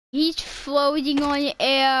He's floating on the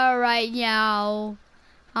air right now.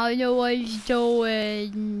 I don't know what he's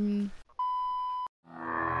doing. That's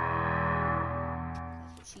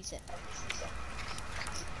what she said.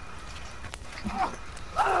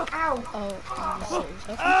 Ow! Oh, are you serious?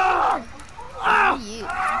 Okay. Who are you?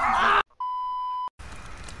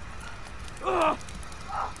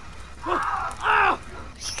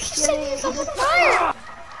 You set yourself on fire!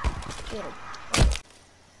 Get him.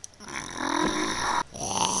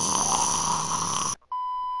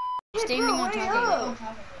 Standing on top of it.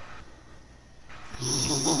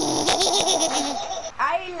 I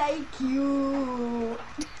like you.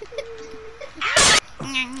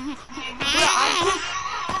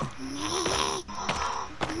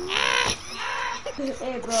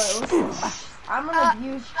 Hey bro, I'm an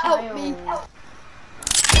abused child. Help me.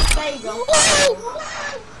 There you go.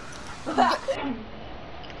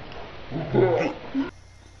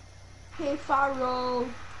 Hey Pharaoh.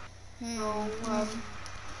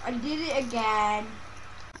 I did it again.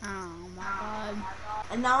 Oh my god.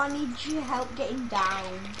 And now I need your help getting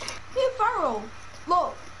down. Hey Pharaoh,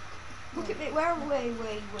 look. Look at me. Where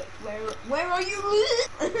are you?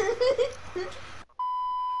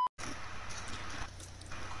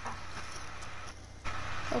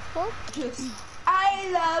 Just, I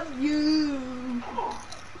love you.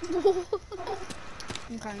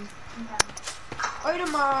 Okay. Oh,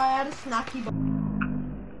 tomorrow I had a snacky bar.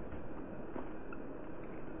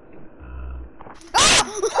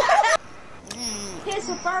 Here's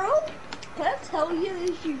a Pharaoh. Can I tell you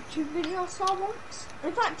this YouTube video I saw once?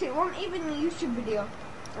 In fact, it wasn't even a YouTube video.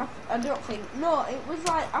 I don't think. No, it was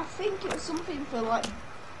like, I think it was something for like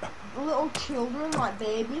little children, like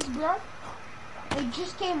babies, bro. It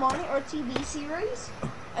just came on it, or a TV series,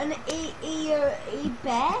 and a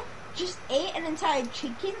bear just ate an entire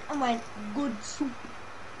chicken and went, good soup.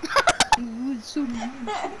 Good soup. And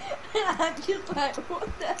I'm just like, what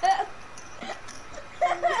the hell?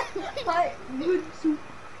 Like, good soup.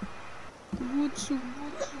 Good soup.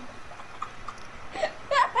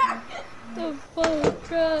 The fuck,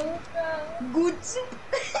 bro? Good soup.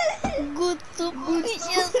 Good soup. Good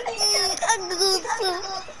soup. A good soup.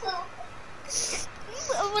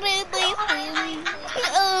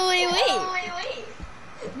 Oh, wait.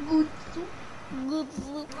 Good soup. Good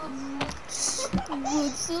soup.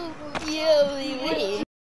 Good soup. Yeah, wait.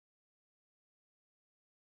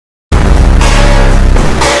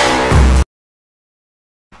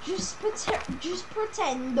 Just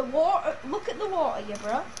pretend the water. Look at the water, yeah,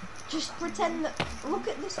 bro. Just pretend that. Look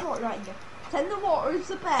at this water right here. Pretend the water is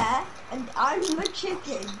the bear, and I'm the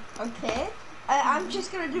chicken. Okay. I'm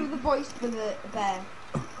just gonna do the voice for the bear.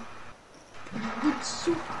 Good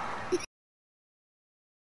soup.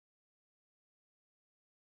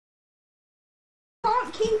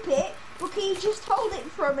 Can't keep it, but can you just hold it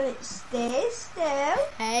for a minute? Stay still.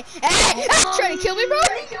 Hey, trying to kill me, bro?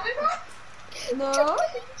 No.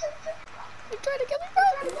 You're trying to kill me, bro?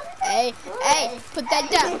 Hey, put that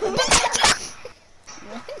down. Put that down.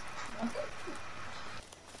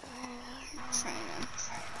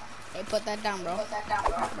 Hey, put that down, bro.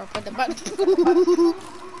 Bro, put the button.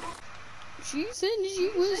 She said she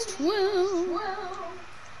was 12.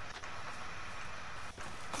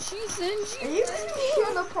 She said she was 12.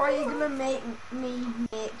 Shut up, or are you gonna make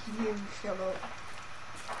you shut up?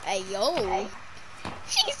 Hey, yo.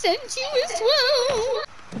 She said she was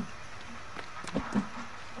 12.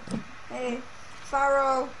 Hey,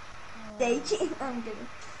 Pharaoh. Dating. I'm kidding.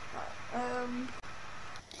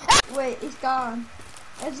 Wait, it's gone.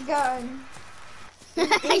 It's gone.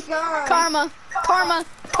 It's gone. Karma.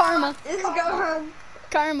 It's gone.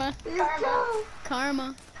 Karma. It's gone.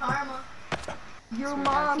 Karma. Your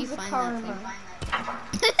mom's a karma.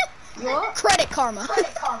 What? Credit karma.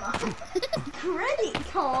 Credit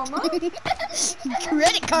karma.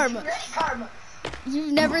 Credit karma.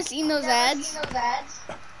 You've never seen those ads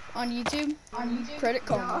on YouTube? Credit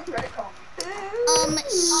karma.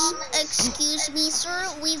 Excuse me, sir.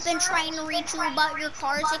 We've been trying to reach you about your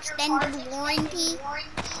car's extended warranty.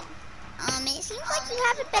 It seems like you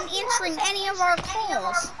haven't been answering any of our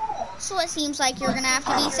calls. So it seems like you're gonna have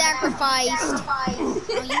to be sacrificed. Oh,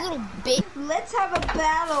 you little bitch. Let's have a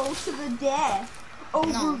battle to the death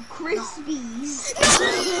over Crispies.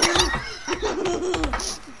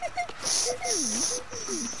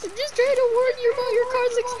 I'm just trying to warn you about your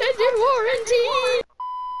car's extended warranty.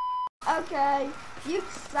 Okay, you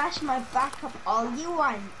slash my back up all you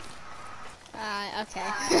want. Okay.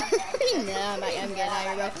 No, I'm getting out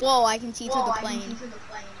of here. Whoa, I can see through the plane.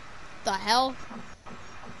 The hell?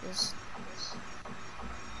 This.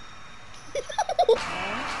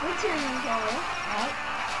 What's your name, Kelly?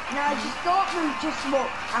 Now just don't move, just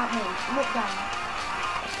look at me. Look down.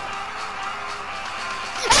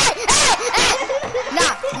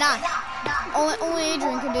 Nah. Only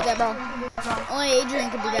Adrian can do that, bro. Only Adrian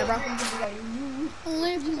can do that, bro.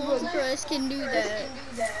 Only KlaxyFn can do that.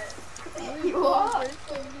 Only What? KlaxyFn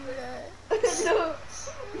can do that. No.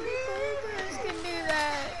 Only KlaxyFn can do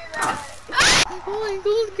that. Holy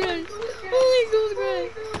KlaxyFn! Holy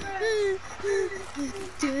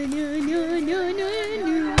KlaxyFn!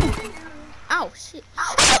 Ow, shit.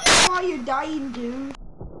 Why are you dying, dude?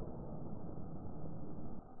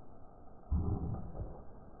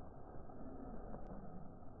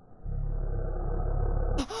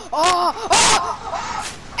 Oh!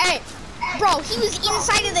 Hey, bro, he was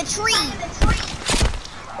inside of the tree.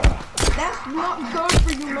 That's not good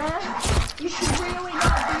for you, man. You should really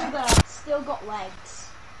not do that. Still got legs.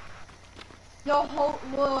 Your whole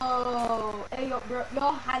whoa, hey,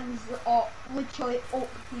 your hands are literally up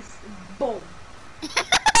his bum.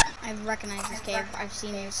 I've recognized this cave. I've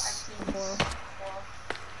seen this before.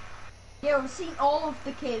 Yeah, we've seen all of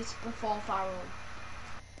the caves before, Farrell.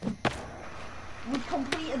 We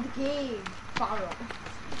completed the game, Farrell.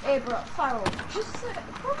 Hey, bro, Farrell.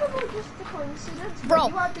 Probably just a coincidence. Bro,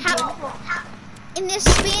 you had the game for... in the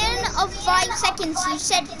span of 5 seconds, you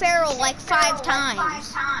said Farrell like 5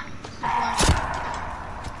 times.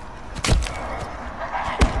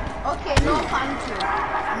 Okay, no thank you.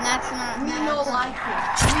 And that's not. We don't like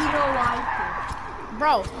it. We don't like it.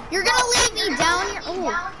 Bro, you're gonna leave me down here. Oh,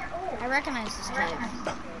 I recognize this cave.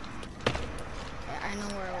 Okay, I know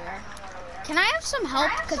where we are. Can I have some help?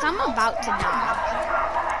 Because I'm about to die.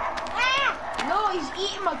 No, he's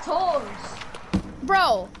eating my toes.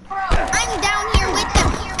 Bro, I'm down here with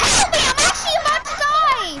them. Help me, I'm actually about to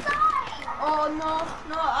die. Oh no,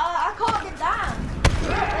 I can't get down.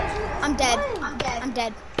 I'm dead. I'm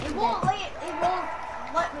dead. It won't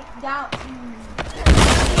let me down.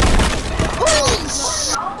 Holy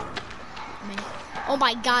shit. Oh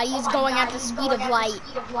my god, he's going at the speed of light.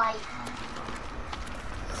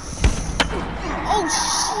 Oh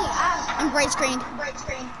shit. I'm gray screened.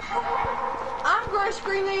 I'm gray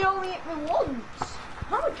screen, they only hit me once.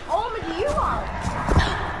 How much armor do you have?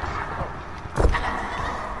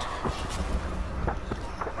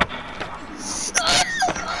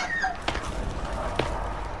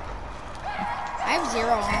 I have 0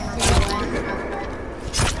 armor, by the way.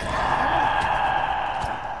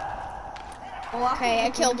 Okay, I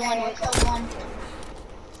killed one.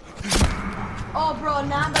 Oh, bro,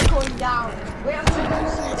 now they're going down. We have to do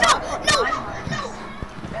some. No!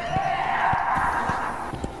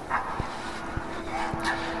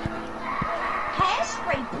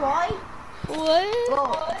 Hairspray, boy. What? Bro,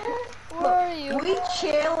 Where are you? we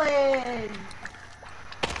chilling.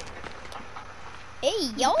 Hey,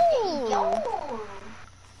 yo!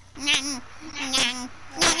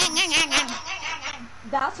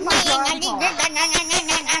 That's my grandpa.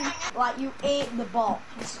 Like you ate the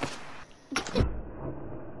box.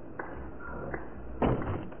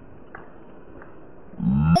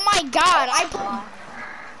 Oh my god, I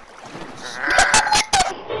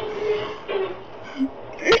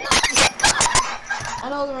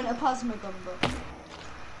know they're in a plasma gun, but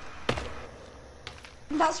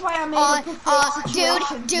that's why I made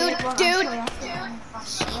dude.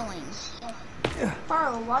 Ceiling.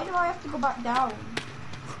 Farrell, why do I have to go back down?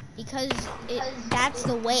 Because that's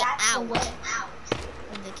the way out of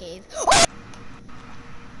the cave.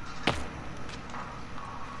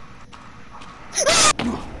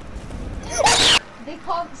 They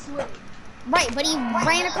can't swim. Right, but he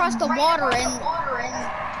ran across the water and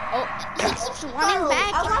oh, he keeps running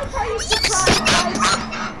back. I like how you surprised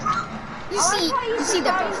You see the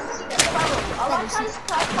I like how you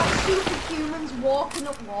surprised by superhumans walking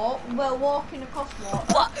across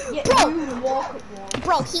water. Yet you walk up water.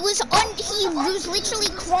 Bro, he was literally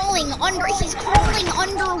crawling under. He's crawling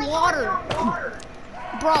underwater.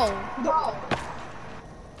 Bro.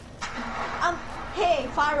 Hey,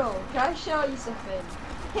 Farrell, can I show you something?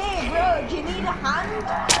 Hey, bro, do you need a hand?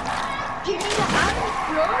 Do you need a hand,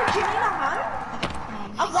 bro? Do you need a hand?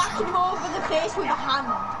 I'm whacking him over the face with a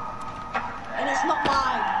hand. And it's not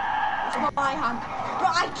mine. It's not my hand.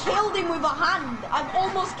 Bro, I killed him with a hand. I've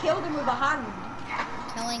almost killed him with a hand.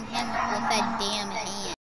 Killing him with that damn hand.